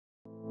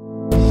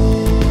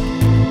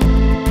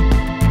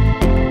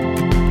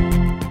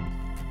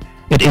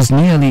It is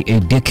nearly a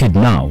decade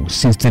now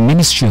since the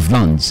Ministry of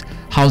Lands,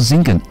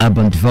 Housing and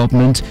Urban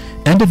Development,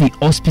 under the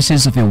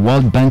auspices of a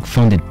World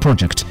Bank-funded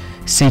project,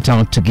 set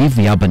out to give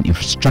the urban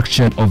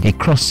infrastructure of a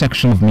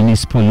cross-section of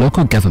municipal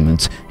local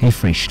governments a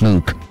fresh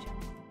look.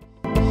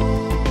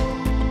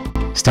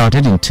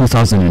 Started in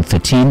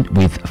 2013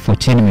 with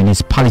 14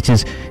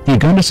 municipalities, the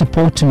Uganda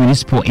Support to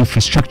Municipal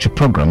Infrastructure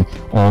Program,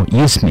 or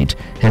USMID,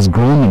 has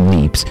grown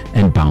in leaps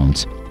and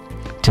bounds.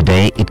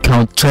 Today, it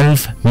counts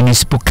 12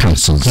 municipal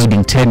councils,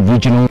 including 10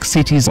 regional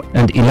cities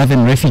and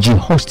 11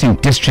 refugee-hosting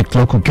district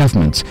local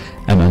governments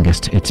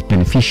amongst its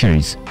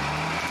beneficiaries.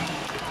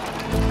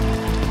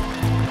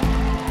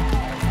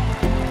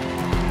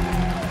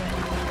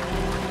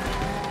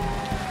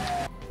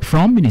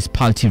 From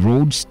municipality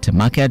roads to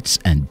markets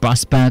and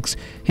bus parks,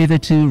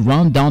 hitherto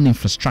run-down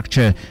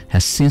infrastructure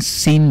has since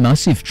seen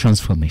massive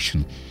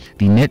transformation.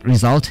 The net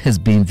result has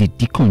been the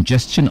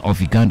decongestion of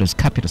Uganda's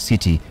capital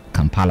city,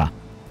 Kampala.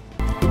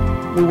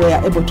 We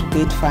were able to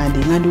get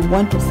funding, and we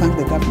want to thank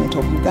the government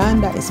of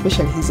Uganda,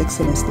 especially His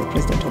Excellency the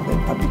President of the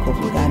Republic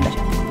of Uganda,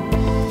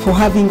 for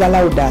having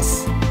allowed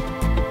us,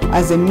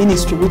 as a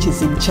ministry which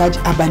is in charge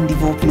of urban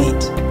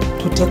development,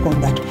 to take on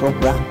that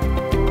program.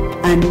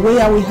 And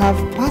where we have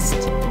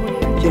passed,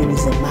 there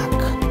is a mark.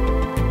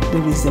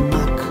 There is a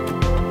mark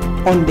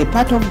on the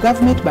part of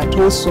government, but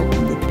also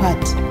on the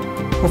part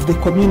of the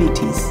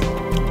communities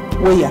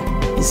where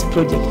this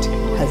project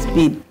has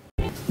been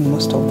in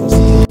most of those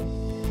years.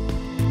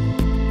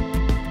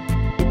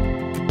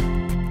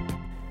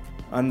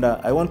 And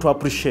I want to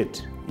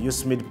appreciate the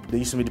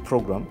USMID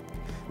program,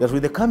 that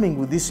with the coming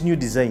with this new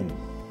design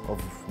of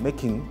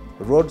making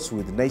roads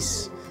with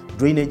nice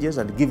drainages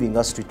and giving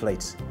us street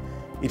lights,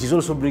 it is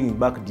also bringing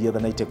back the other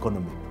night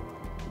economy.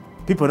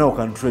 People now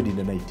can trade in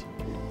the night.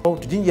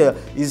 Jinja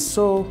is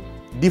so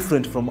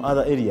different from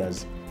other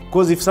areas,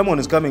 because if someone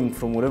is coming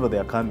from wherever they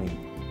are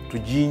coming to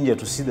Jinja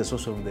to see the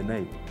source of the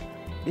Nile,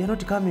 they are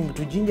not coming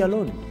to Jinja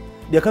alone.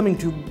 They are coming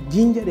to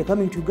Jinja, they are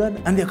coming to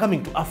Uganda, and they are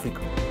coming to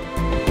Africa.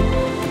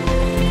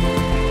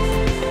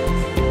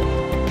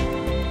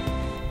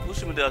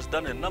 USMID has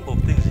done a number of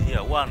things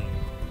here. One,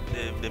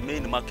 the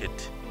main market,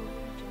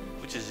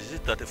 which is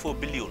 34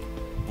 billion,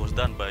 was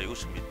done by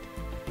USMID.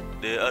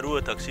 The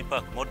Arua Taxi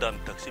Park, modern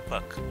taxi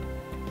park,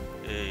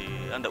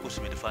 under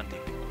USMID funding.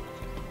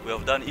 We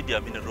have done Idi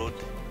Amin Road,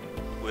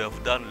 we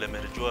have done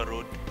Lemerjua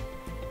Road,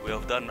 we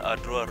have done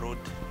Adroa Road,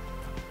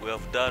 we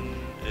have done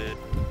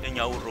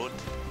Enyau Road,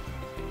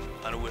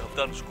 and we have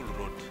done School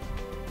Road.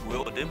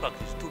 Well, the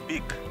impact is too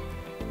big.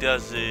 It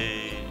has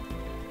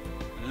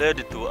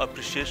led to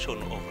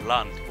appreciation of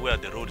land where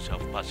the roads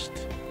have passed.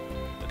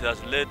 It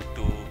has led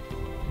to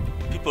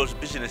people's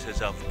businesses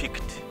have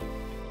picked.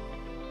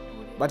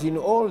 But in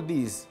all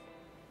these,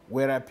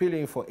 we're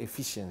appealing for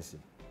efficiency.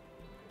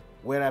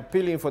 We're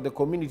appealing for the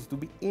community to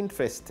be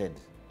interested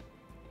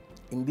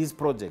in these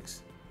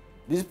projects.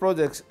 These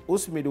projects,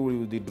 USMID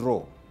will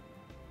withdraw,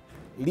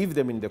 leave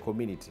them in the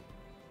community.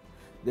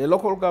 The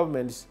local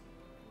governments,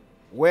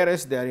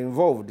 whereas they are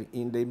involved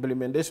in the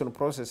implementation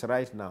process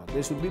right now,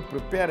 they should be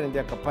preparing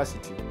their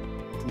capacity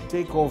to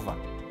take over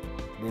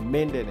the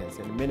maintenance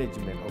and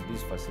management of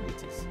these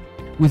facilities.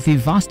 With the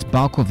vast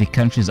bulk of the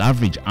country's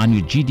average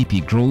annual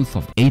GDP growth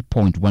of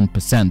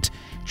 8.1%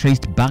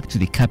 traced back to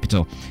the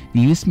capital,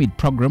 the USMID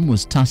program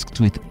was tasked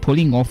with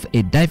pulling off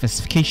a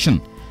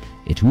diversification.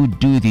 It would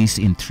do this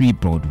in three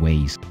broad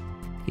ways.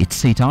 It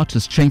set out to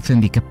strengthen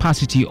the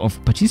capacity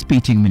of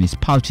participating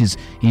municipalities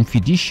in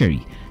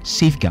fiduciary,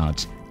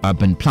 safeguards,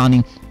 urban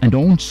planning and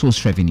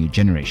own-source revenue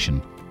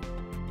generation.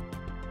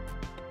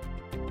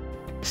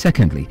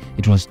 Secondly,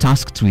 it was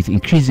tasked with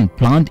increasing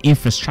planned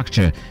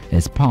infrastructure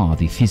as per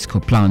the physical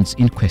plans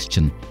in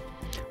question.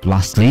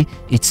 Lastly,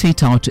 it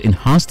set out to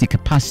enhance the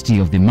capacity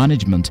of the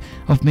management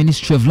of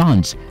Ministry of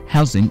Lands,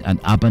 Housing and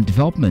Urban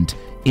Development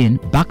in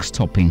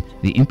backstopping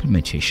the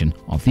implementation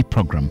of the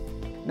program.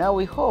 Now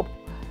we hope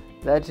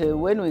that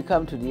when we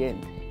come to the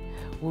end,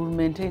 we will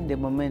maintain the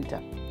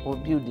momentum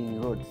of building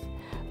roads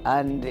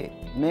and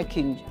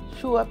making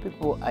sure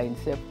people are in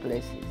safe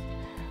places.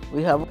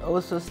 We have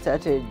also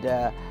started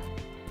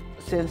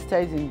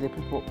sensitizing the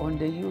people on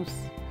the use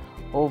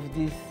of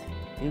this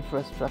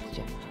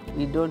infrastructure.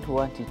 We don't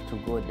want it to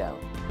go down.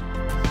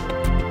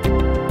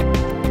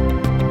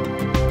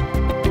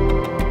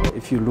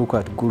 If you look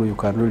at Gulu, you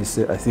can really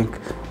say, I think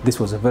this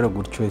was a very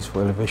good choice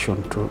for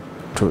elevation to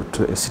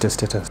a city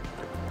status.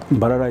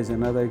 Mbarara is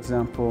another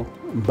example,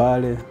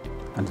 Mbale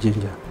and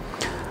Jinja.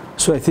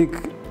 So I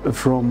think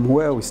from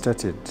where we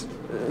started,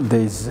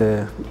 there is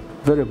a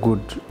very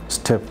good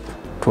step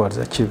towards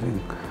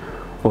achieving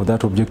of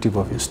that objective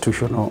of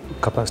institutional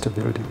capacity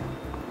building.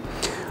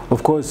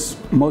 Of course,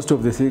 most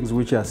of the things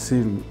which are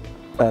seen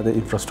are the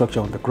infrastructure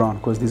on the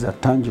ground, because these are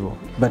tangible.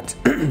 But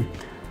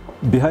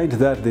behind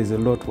that, there's a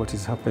lot what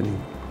is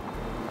happening.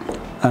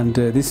 And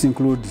this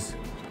includes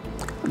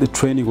the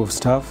training of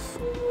staff,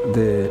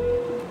 the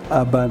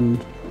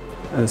urban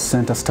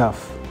center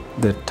staff,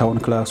 the town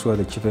clerks who are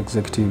the chief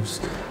executives,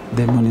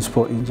 the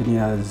municipal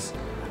engineers,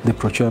 the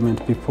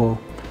procurement people.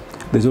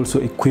 There's also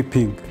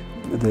equipping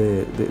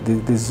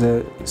these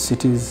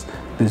cities,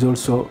 there's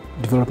also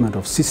development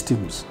of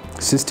systems.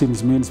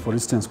 Systems means, for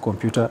instance,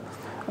 computer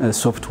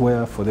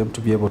software for them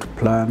to be able to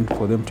plan,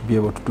 for them to be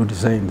able to do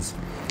designs.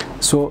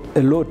 So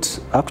a lot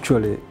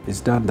actually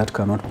is done that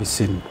cannot be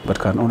seen, but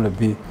can only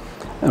be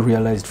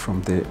realized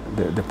from the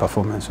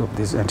performance of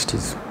these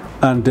entities.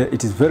 And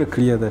it is very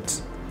clear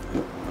that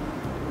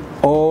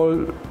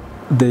all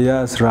the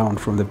years round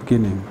from the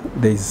beginning,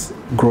 there is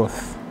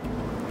growth.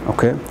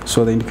 Okay,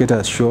 so the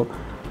indicators show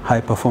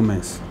high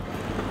performance.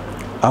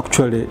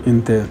 Actually,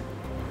 in the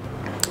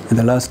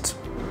last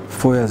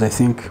 4 years, I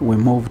think we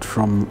moved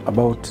from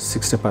about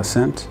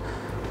 60%.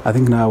 I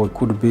think now we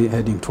could be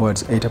heading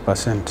towards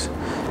 80%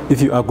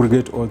 if you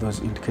aggregate all those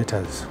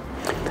indicators.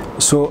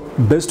 So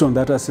based on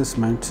that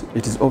assessment,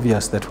 it is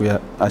obvious that we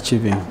are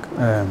achieving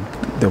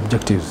the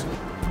objectives.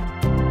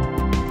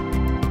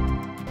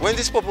 When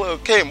these people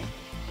came,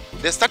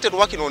 they started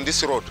working on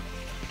this road.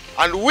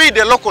 And we,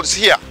 the locals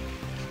here,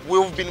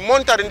 we've been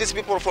monitoring these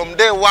people from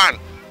day one.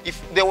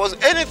 If there was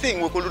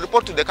anything we could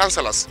report to the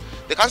councillors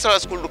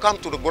could come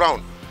to the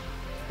ground.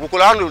 We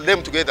could handle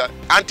them together.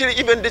 Until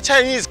even the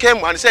Chinese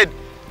came and said,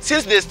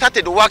 since they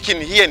started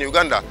working here in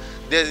Uganda,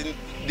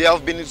 they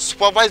have been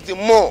supervising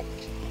more.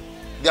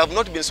 They have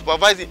not been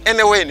supervising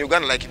anywhere in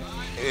Uganda like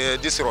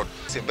this road.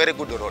 It's a very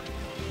good road.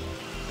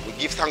 We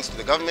give thanks to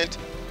the government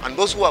and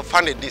those who have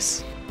funded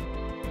this.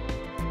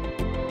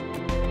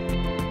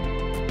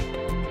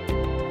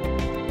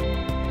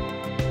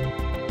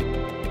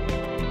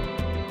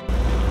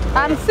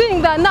 I'm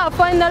seeing that now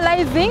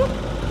finalizing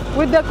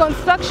with the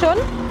construction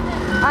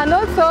and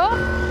also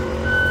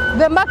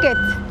the market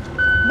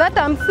that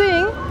I'm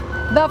seeing,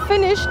 the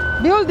finished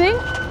building,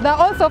 they're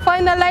also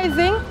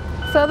finalizing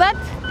so that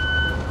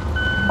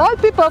all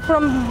people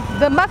from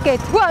the market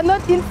who are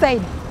not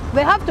inside,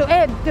 they have to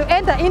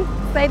enter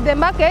inside the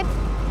market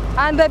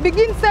and they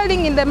begin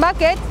selling in the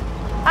market,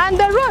 and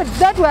the roads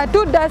that were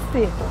too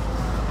dusty,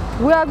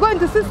 we are going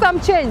to see some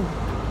change.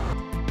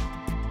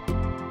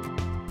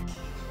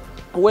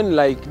 When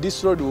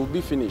this road will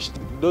be finished,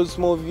 those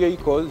small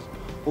vehicles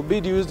will be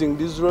using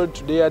this road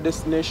to their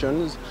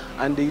destinations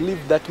and they leave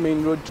that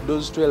main road to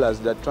those trailers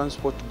that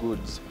transport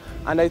goods.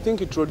 And I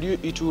think it will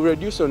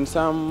reduce on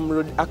some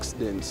road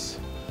accidents.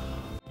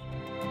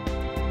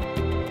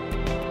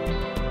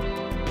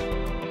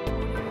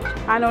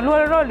 And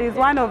Olworo Road is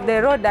one of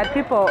the roads that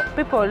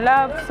people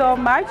love so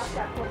much,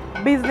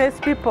 business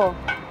people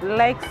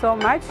like so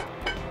much.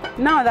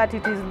 Now that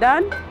it is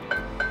done,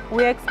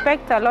 we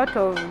expect a lot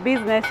of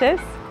businesses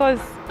because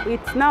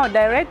it's now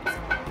direct.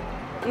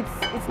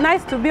 It's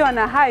nice to be on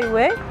a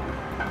highway,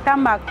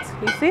 tarmacked,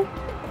 you see.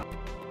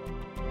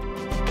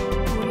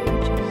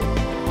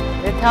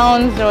 The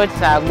town's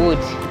roads are good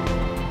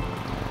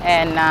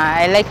and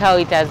I like how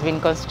it has been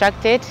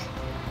constructed.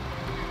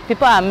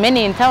 People are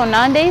many in town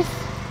nowadays.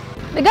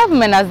 The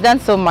government has done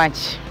so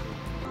much.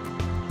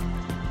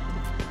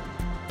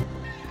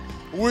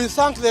 We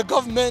thank the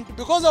government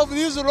because of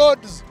these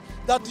roads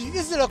that you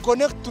easily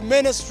connect to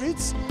many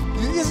streets,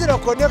 you easily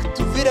connect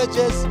to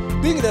villages,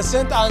 being the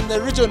center and the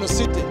regional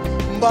city.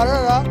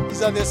 Mbarara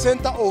is at the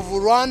center of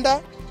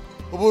Rwanda,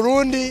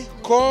 Burundi,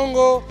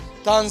 Congo,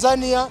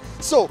 Tanzania.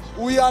 So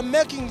we are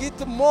making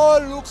it more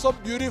look so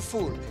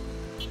beautiful.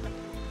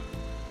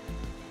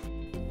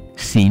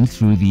 Seen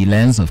through the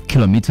lens of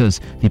kilometers,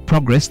 the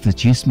progress the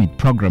GSMID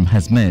program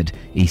has made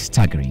is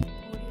staggering.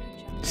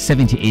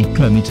 78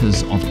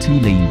 kilometers of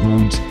two-lane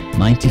roads,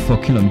 94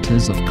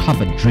 kilometers of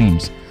covered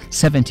drains,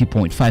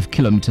 70.5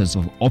 kilometers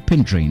of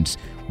open drains,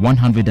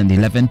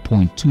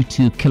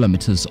 111.22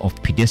 kilometers of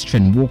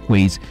pedestrian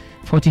walkways,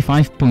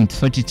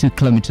 45.32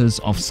 kilometers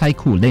of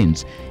cycle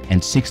lanes,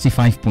 and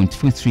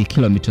 65.43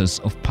 kilometers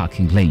of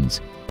parking lanes.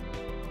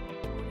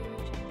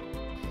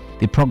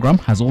 The program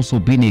has also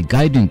been a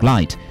guiding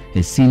light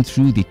as seen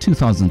through the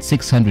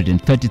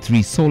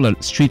 2,633 solar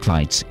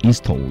streetlights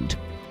installed.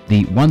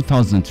 The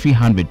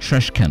 1,300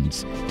 trash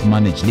cans to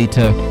manage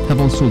litter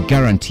have also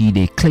guaranteed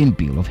a clean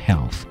bill of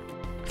health.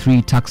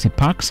 3 taxi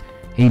parks,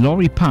 a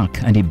lorry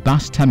park and a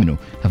bus terminal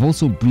have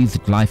also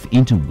breathed life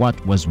into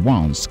what was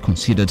once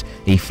considered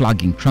a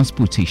flagging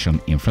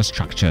transportation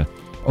infrastructure.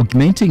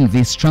 Augmenting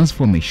this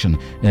transformation,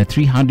 there are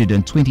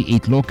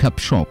 328 lock-up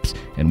shops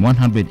and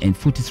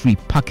 143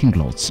 parking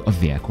lots of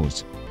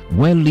vehicles.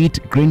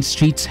 Well-lit green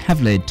streets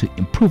have led to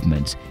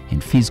improvements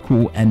in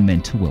physical and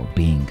mental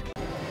well-being.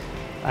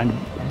 And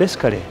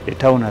basically, the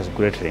town has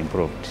greatly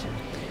improved.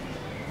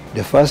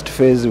 The first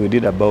phase we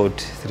did about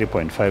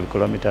 3.5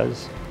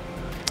 kilometers.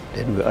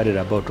 Then we added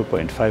about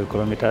 2.5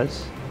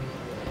 kilometers.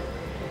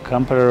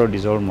 Kampala Road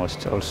is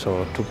almost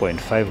also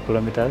 2.5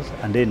 kilometers.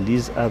 And then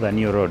these other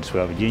new roads, we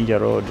have Jinja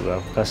Road, we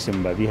have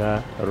Kasim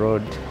Babiha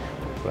Road,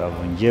 we have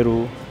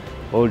Njeru.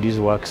 All these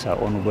works are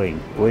ongoing.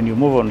 When you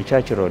move on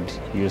Church Road,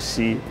 you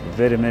see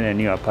very many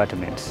new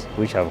apartments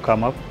which have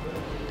come up.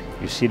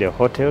 You see the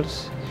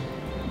hotels,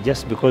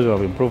 just because we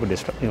have improved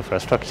the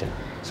infrastructure.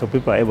 So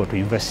people are able to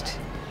invest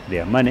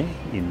their money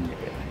in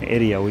an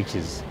area which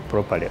is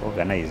properly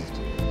organized.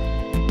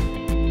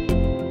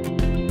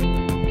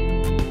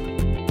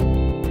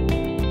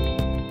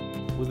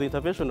 the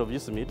intervention of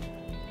USMID,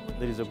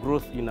 there is a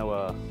growth in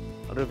our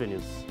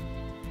revenues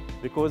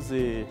because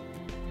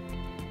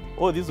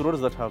all these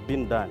roads that have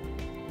been done,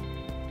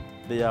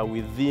 they are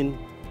within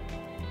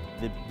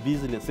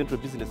the central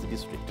business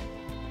district.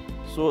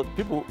 So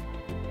people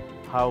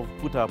have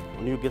put up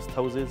new guest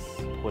houses,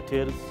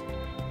 hotels,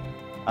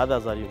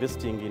 others are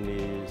investing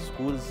in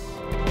schools.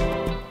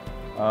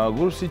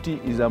 Gulu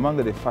City is among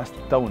the first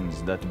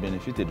towns that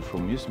benefited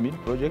from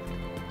USMID project,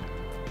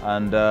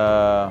 and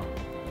a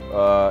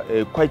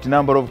quite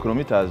number of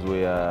kilometers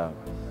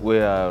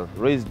were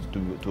raised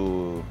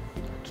to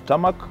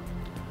tarmac.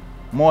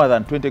 More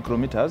than 20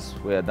 kilometers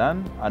were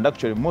done, and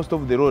actually most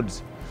of the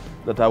roads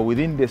that are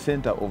within the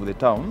center of the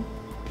town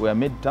were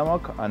made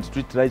tarmac and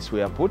street lights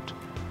were put,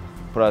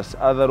 plus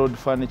other road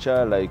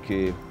furniture like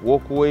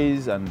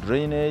walkways and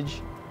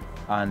drainage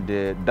and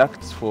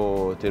ducts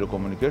for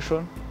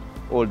telecommunication.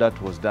 All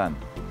that was done.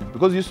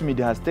 Because USMID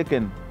has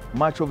taken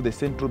much of the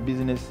central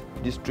business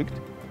district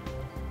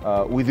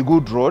with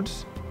good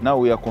roads, now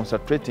we are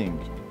concentrating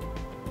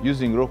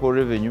using local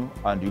revenue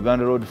and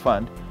Uganda Road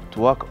Fund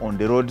to work on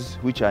the roads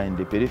which are in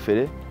the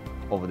periphery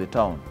of the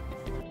town.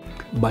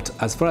 But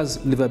as far as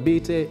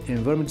livability,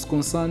 environment is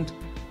concerned,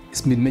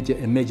 it's been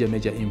a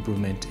major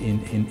improvement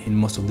in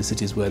most of the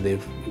cities where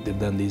they've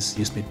done these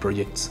USMID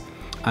projects.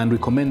 And we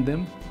commend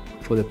them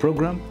for the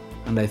program.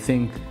 And I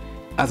think,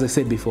 as I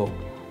said before,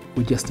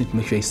 we just need to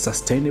make sure it's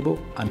sustainable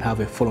and have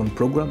a follow-on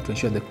program to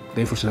ensure that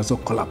the infrastructure does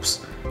not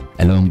collapse.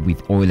 Along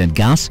with oil and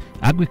gas,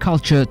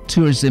 agriculture,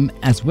 tourism,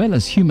 as well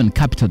as human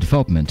capital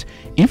development,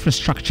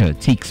 infrastructure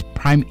takes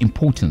prime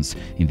importance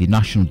in the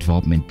National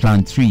Development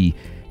Plan 3,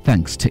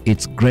 thanks to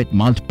its great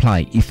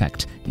multiply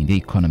effect in the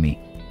economy.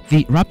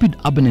 The rapid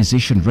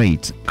urbanization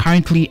rate,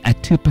 currently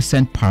at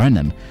 2% per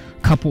annum,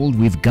 coupled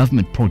with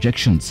government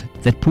projections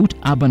that put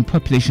urban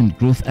population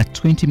growth at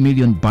 20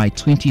 million by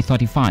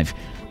 2035,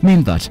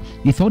 mean that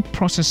the thought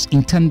process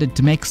intended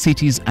to make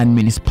cities and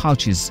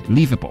municipalities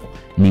livable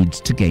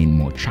needs to gain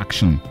more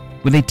traction.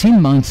 With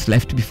 18 months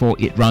left before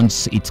it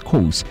runs its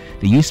course,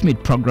 the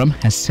USMID program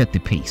has set the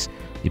pace.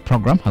 The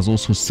program has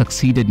also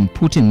succeeded in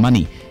putting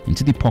money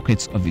into the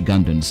pockets of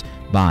Ugandans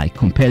by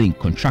compelling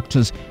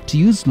contractors to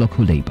use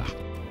local labor.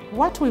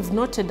 What we've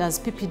noted as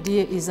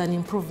PPDA is an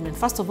improvement,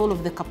 first of all,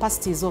 of the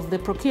capacities of the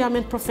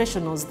procurement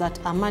professionals that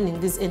are manning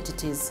these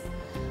entities.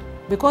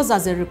 Because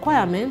as a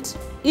requirement,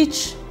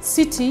 each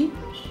city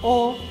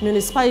or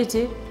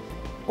municipality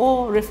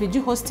or refugee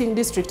hosting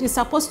district is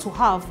supposed to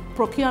have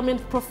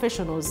procurement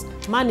professionals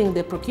manning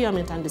the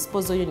procurement and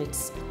disposal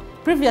units.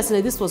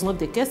 Previously, this was not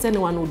the case.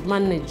 Anyone would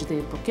manage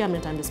the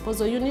procurement and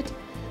disposal unit.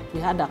 We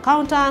had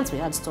accountants, we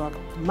had store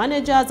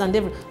managers and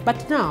everything.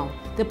 But now,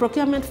 the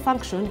procurement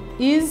function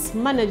is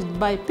managed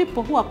by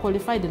people who are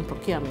qualified in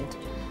procurement.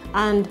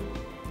 And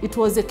it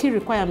was a key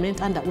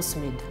requirement under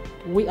USMID.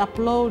 We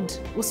applaud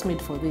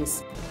USMID for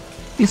this.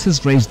 This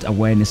has raised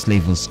awareness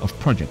levels of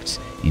projects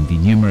in the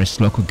numerous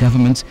local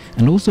governments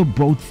and also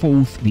brought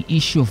forth the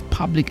issue of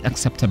public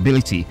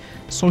acceptability,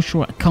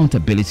 social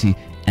accountability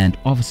and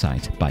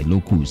oversight by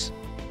locals.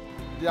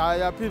 I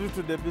appeal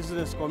to the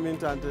business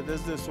community and the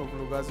residents of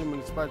Lugazi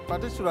municipality,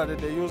 particularly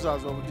the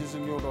users of these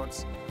new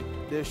roads.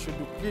 They should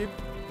keep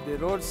the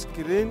roads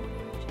clean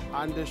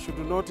and they should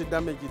not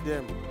damage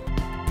them.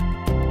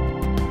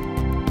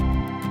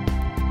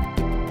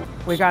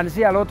 We can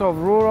see a lot of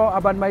rural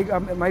urban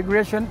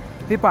migration.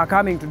 People are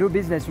coming to do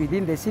business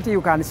within the city.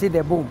 You can see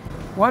the boom.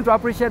 We want to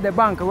appreciate the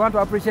bank. We want to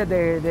appreciate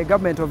the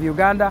government of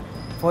Uganda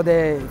for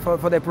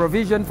the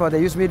provision for the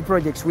USMID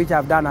projects which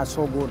have done us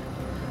so good.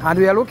 And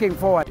we are looking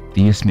forward.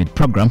 The USMID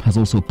program has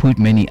also put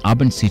many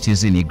urban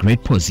cities in a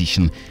great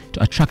position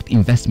to attract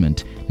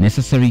investment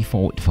necessary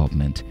for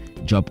development,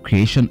 job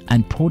creation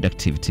and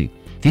productivity.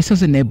 This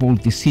has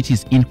enabled the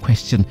cities in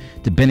question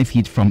to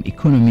benefit from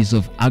economies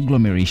of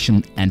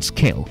agglomeration and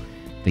scale.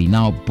 They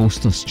now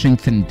boast of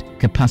strengthened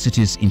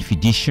capacities in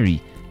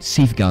fiduciary,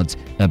 safeguards,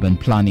 urban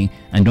planning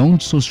and own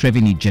source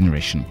revenue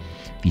generation.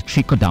 The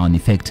trickle-down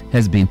effect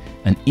has been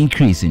an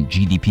increase in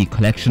GDP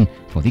collection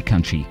for the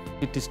country.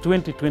 It is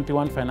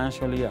 2021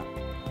 financial year.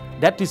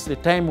 That is the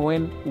time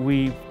when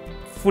we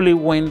fully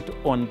went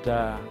on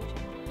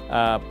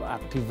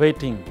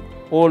activating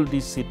all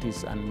these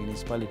cities and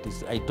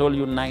municipalities. I told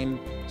you 9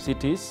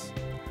 cities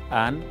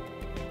and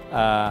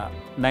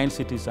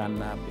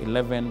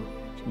 11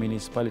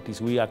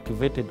 municipalities. We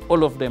activated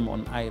all of them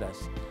on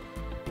IRAS.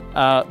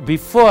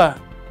 Before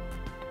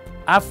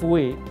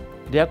halfway,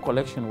 their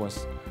collection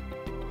was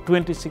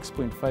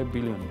 26.5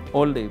 billion,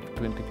 all the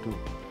 22.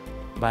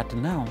 But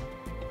now,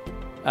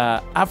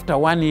 after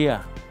 1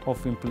 year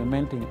of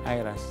implementing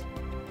IRAS,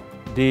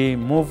 they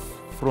moved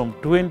from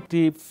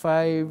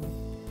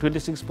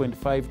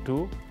 26.5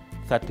 to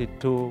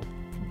 32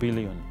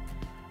 billion.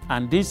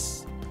 And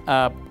this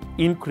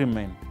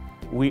increment,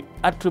 we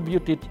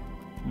attribute it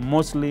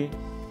mostly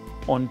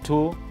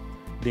onto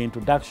the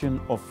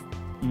introduction of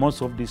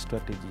most of these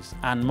strategies,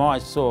 and more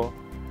so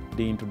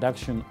the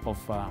introduction of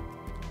an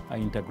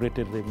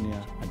integrated revenue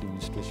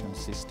administration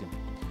system.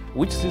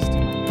 Which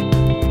system?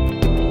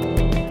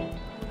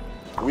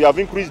 we have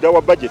increased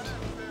our budget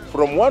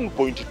from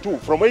 1.2,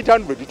 from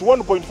 800 to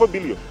 1.4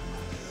 billion.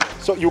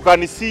 So you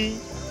can see,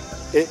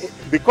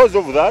 because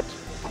of that,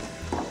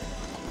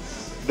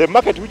 the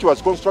market which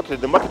was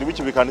constructed, the market which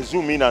we can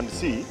zoom in and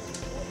see,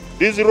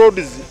 these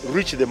roads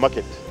reach the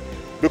market.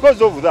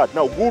 Because of that,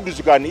 now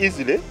goods can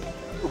easily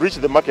reach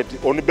the market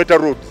on better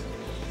roads.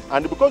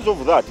 And because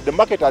of that, the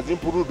market has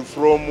improved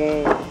from,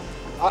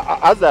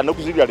 as an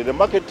auxiliary, the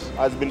market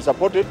has been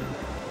supported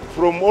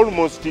from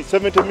almost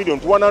 70 million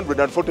to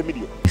 140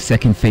 million. The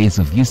second phase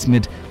of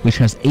USMID, which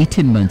has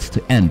 18 months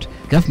to end,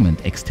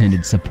 government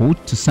extended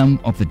support to some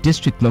of the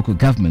district local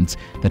governments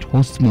that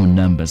host small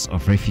numbers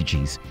of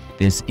refugees.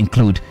 These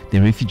include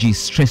the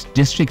refugee-stressed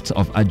districts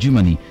of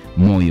Adjumani,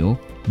 Moyo,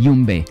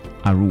 Yumbe,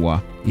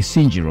 Arua,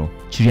 Isinjiro,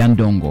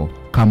 Chiriandongo,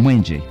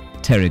 Kamwenje,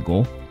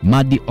 Terego,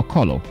 Madi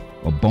Okolo,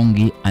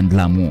 Obongi and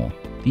Lamuo.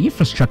 The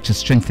infrastructure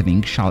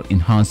strengthening shall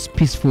enhance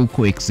peaceful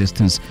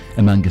coexistence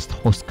amongst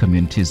host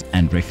communities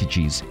and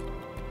refugees.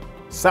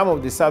 Some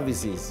of the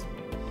services,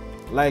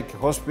 like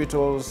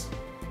hospitals,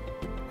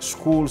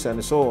 schools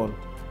and so on,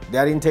 they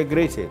are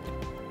integrated.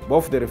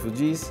 Both the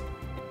refugees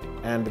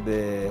and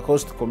the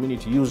host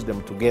community use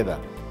them together.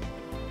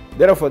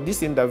 Therefore,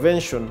 this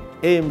intervention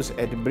aims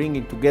at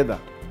bringing together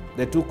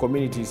the two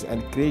communities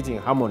and creating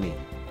harmony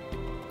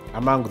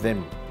among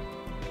them.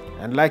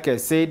 And like I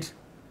said,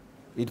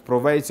 it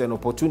provides an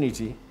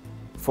opportunity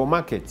for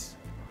markets.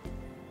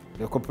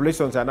 The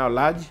populations are now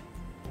large.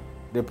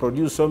 They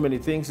produce so many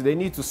things, they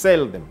need to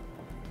sell them.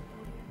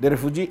 The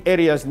refugee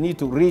areas need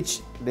to reach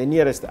the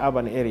nearest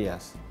urban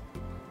areas.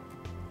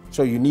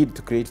 So you need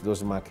to create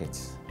those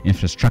markets.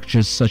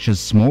 Infrastructures such as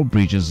small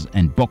bridges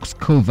and box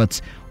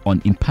culverts on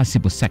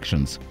impassable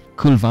sections,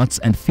 culverts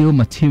and fill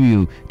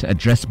material to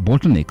address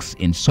bottlenecks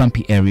in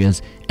swampy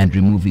areas and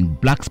removing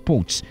black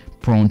spots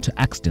prone to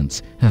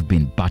accidents have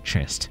been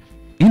buttressed.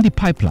 In the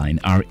pipeline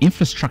are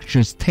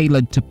infrastructures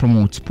tailored to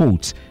promote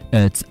sports,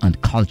 arts and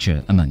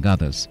culture, among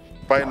others.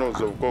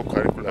 Finals of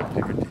co-curricular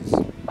activities,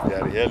 they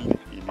are held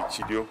in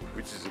Chidio,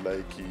 which is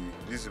like,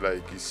 this is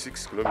like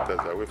 6 kilometers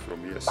away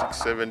from here, 6,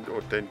 7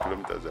 or 10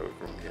 kilometers away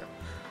from here.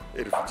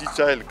 A refugee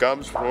child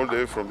comes from all the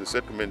way from the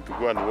settlement to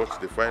go and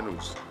watch the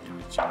finals in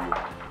Chidio.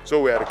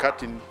 So we are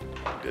cutting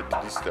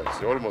that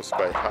distance almost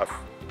by half,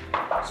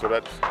 so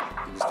that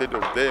instead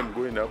of them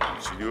going up to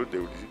Chidio, they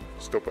would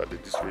stop at the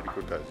district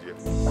headquarters here.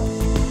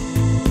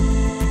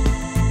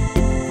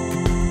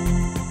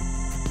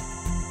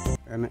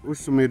 And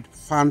USMID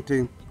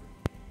funding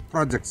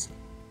projects.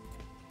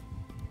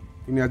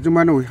 In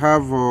Adjumani we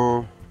have,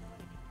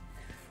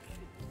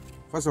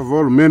 first of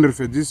all, many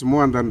refugees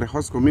more than the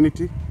host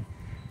community.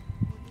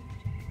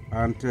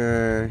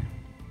 And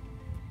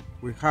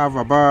we have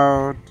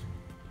about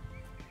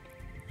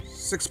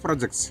 6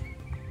 projects.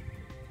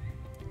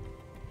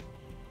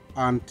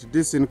 And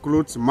this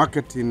includes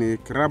market in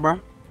Kiraba,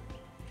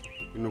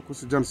 in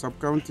Okusijan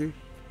sub-county,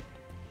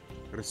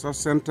 resource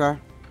center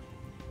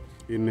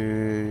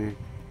in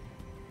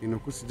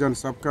Okusijan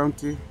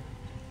sub-county.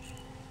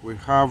 We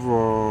have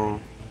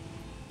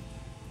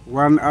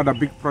one other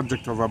big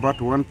project of about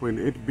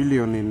 1.8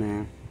 billion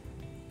in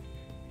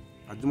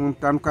Adjumani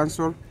Town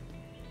Council.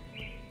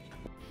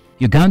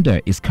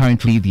 Uganda is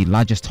currently the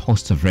largest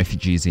host of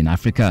refugees in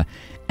Africa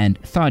and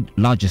third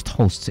largest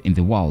host in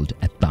the world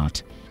at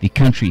that. The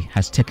country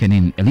has taken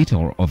in a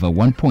little over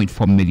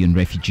 1.4 million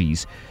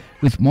refugees,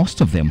 with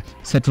most of them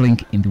settling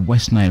in the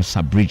West Nile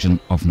sub-region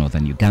of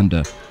northern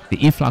Uganda. The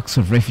influx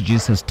of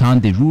refugees has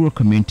turned the rural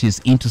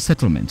communities into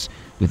settlements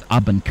with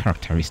urban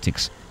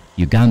characteristics.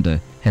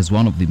 Uganda has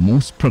one of the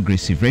most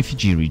progressive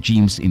refugee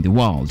regimes in the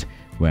world,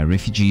 where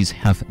refugees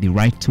have the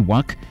right to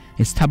work,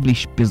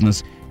 establish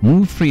business,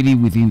 move freely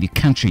within the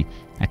country,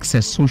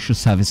 access social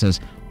services,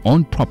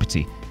 own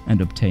property,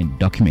 and obtain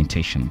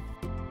documentation.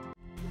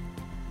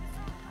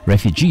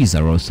 Refugees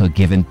are also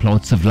given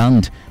plots of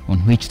land on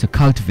which to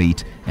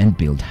cultivate and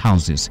build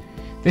houses.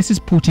 This is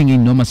putting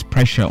enormous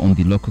pressure on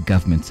the local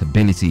government's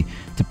ability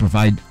to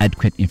provide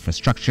adequate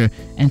infrastructure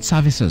and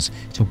services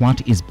to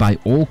what is by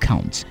all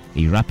counts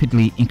a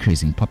rapidly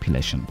increasing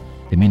population.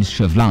 The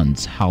Ministry of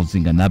Lands,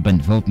 Housing and Urban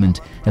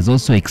Development has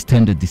also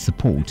extended the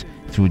support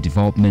through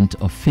development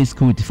of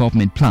physical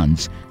development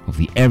plans of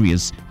the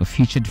areas of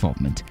future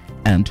development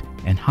and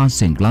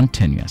enhancing land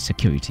tenure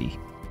security.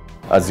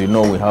 As you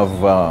know, we have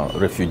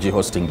refugee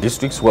hosting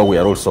districts where we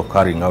are also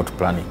carrying out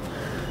planning.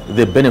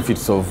 The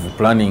benefits of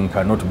planning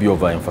cannot be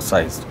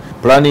overemphasized.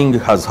 Planning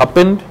has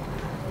happened,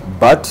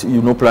 but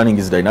you know planning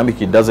is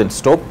dynamic, it doesn't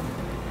stop.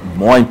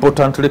 More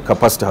importantly,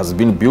 capacity has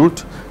been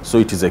built, so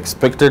it is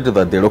expected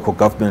that the local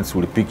governments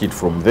will pick it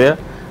from there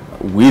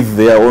with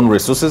their own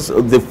resources.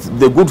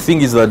 The good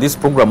thing is that this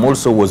program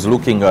also was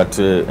looking at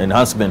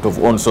enhancement of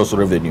own source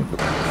revenue.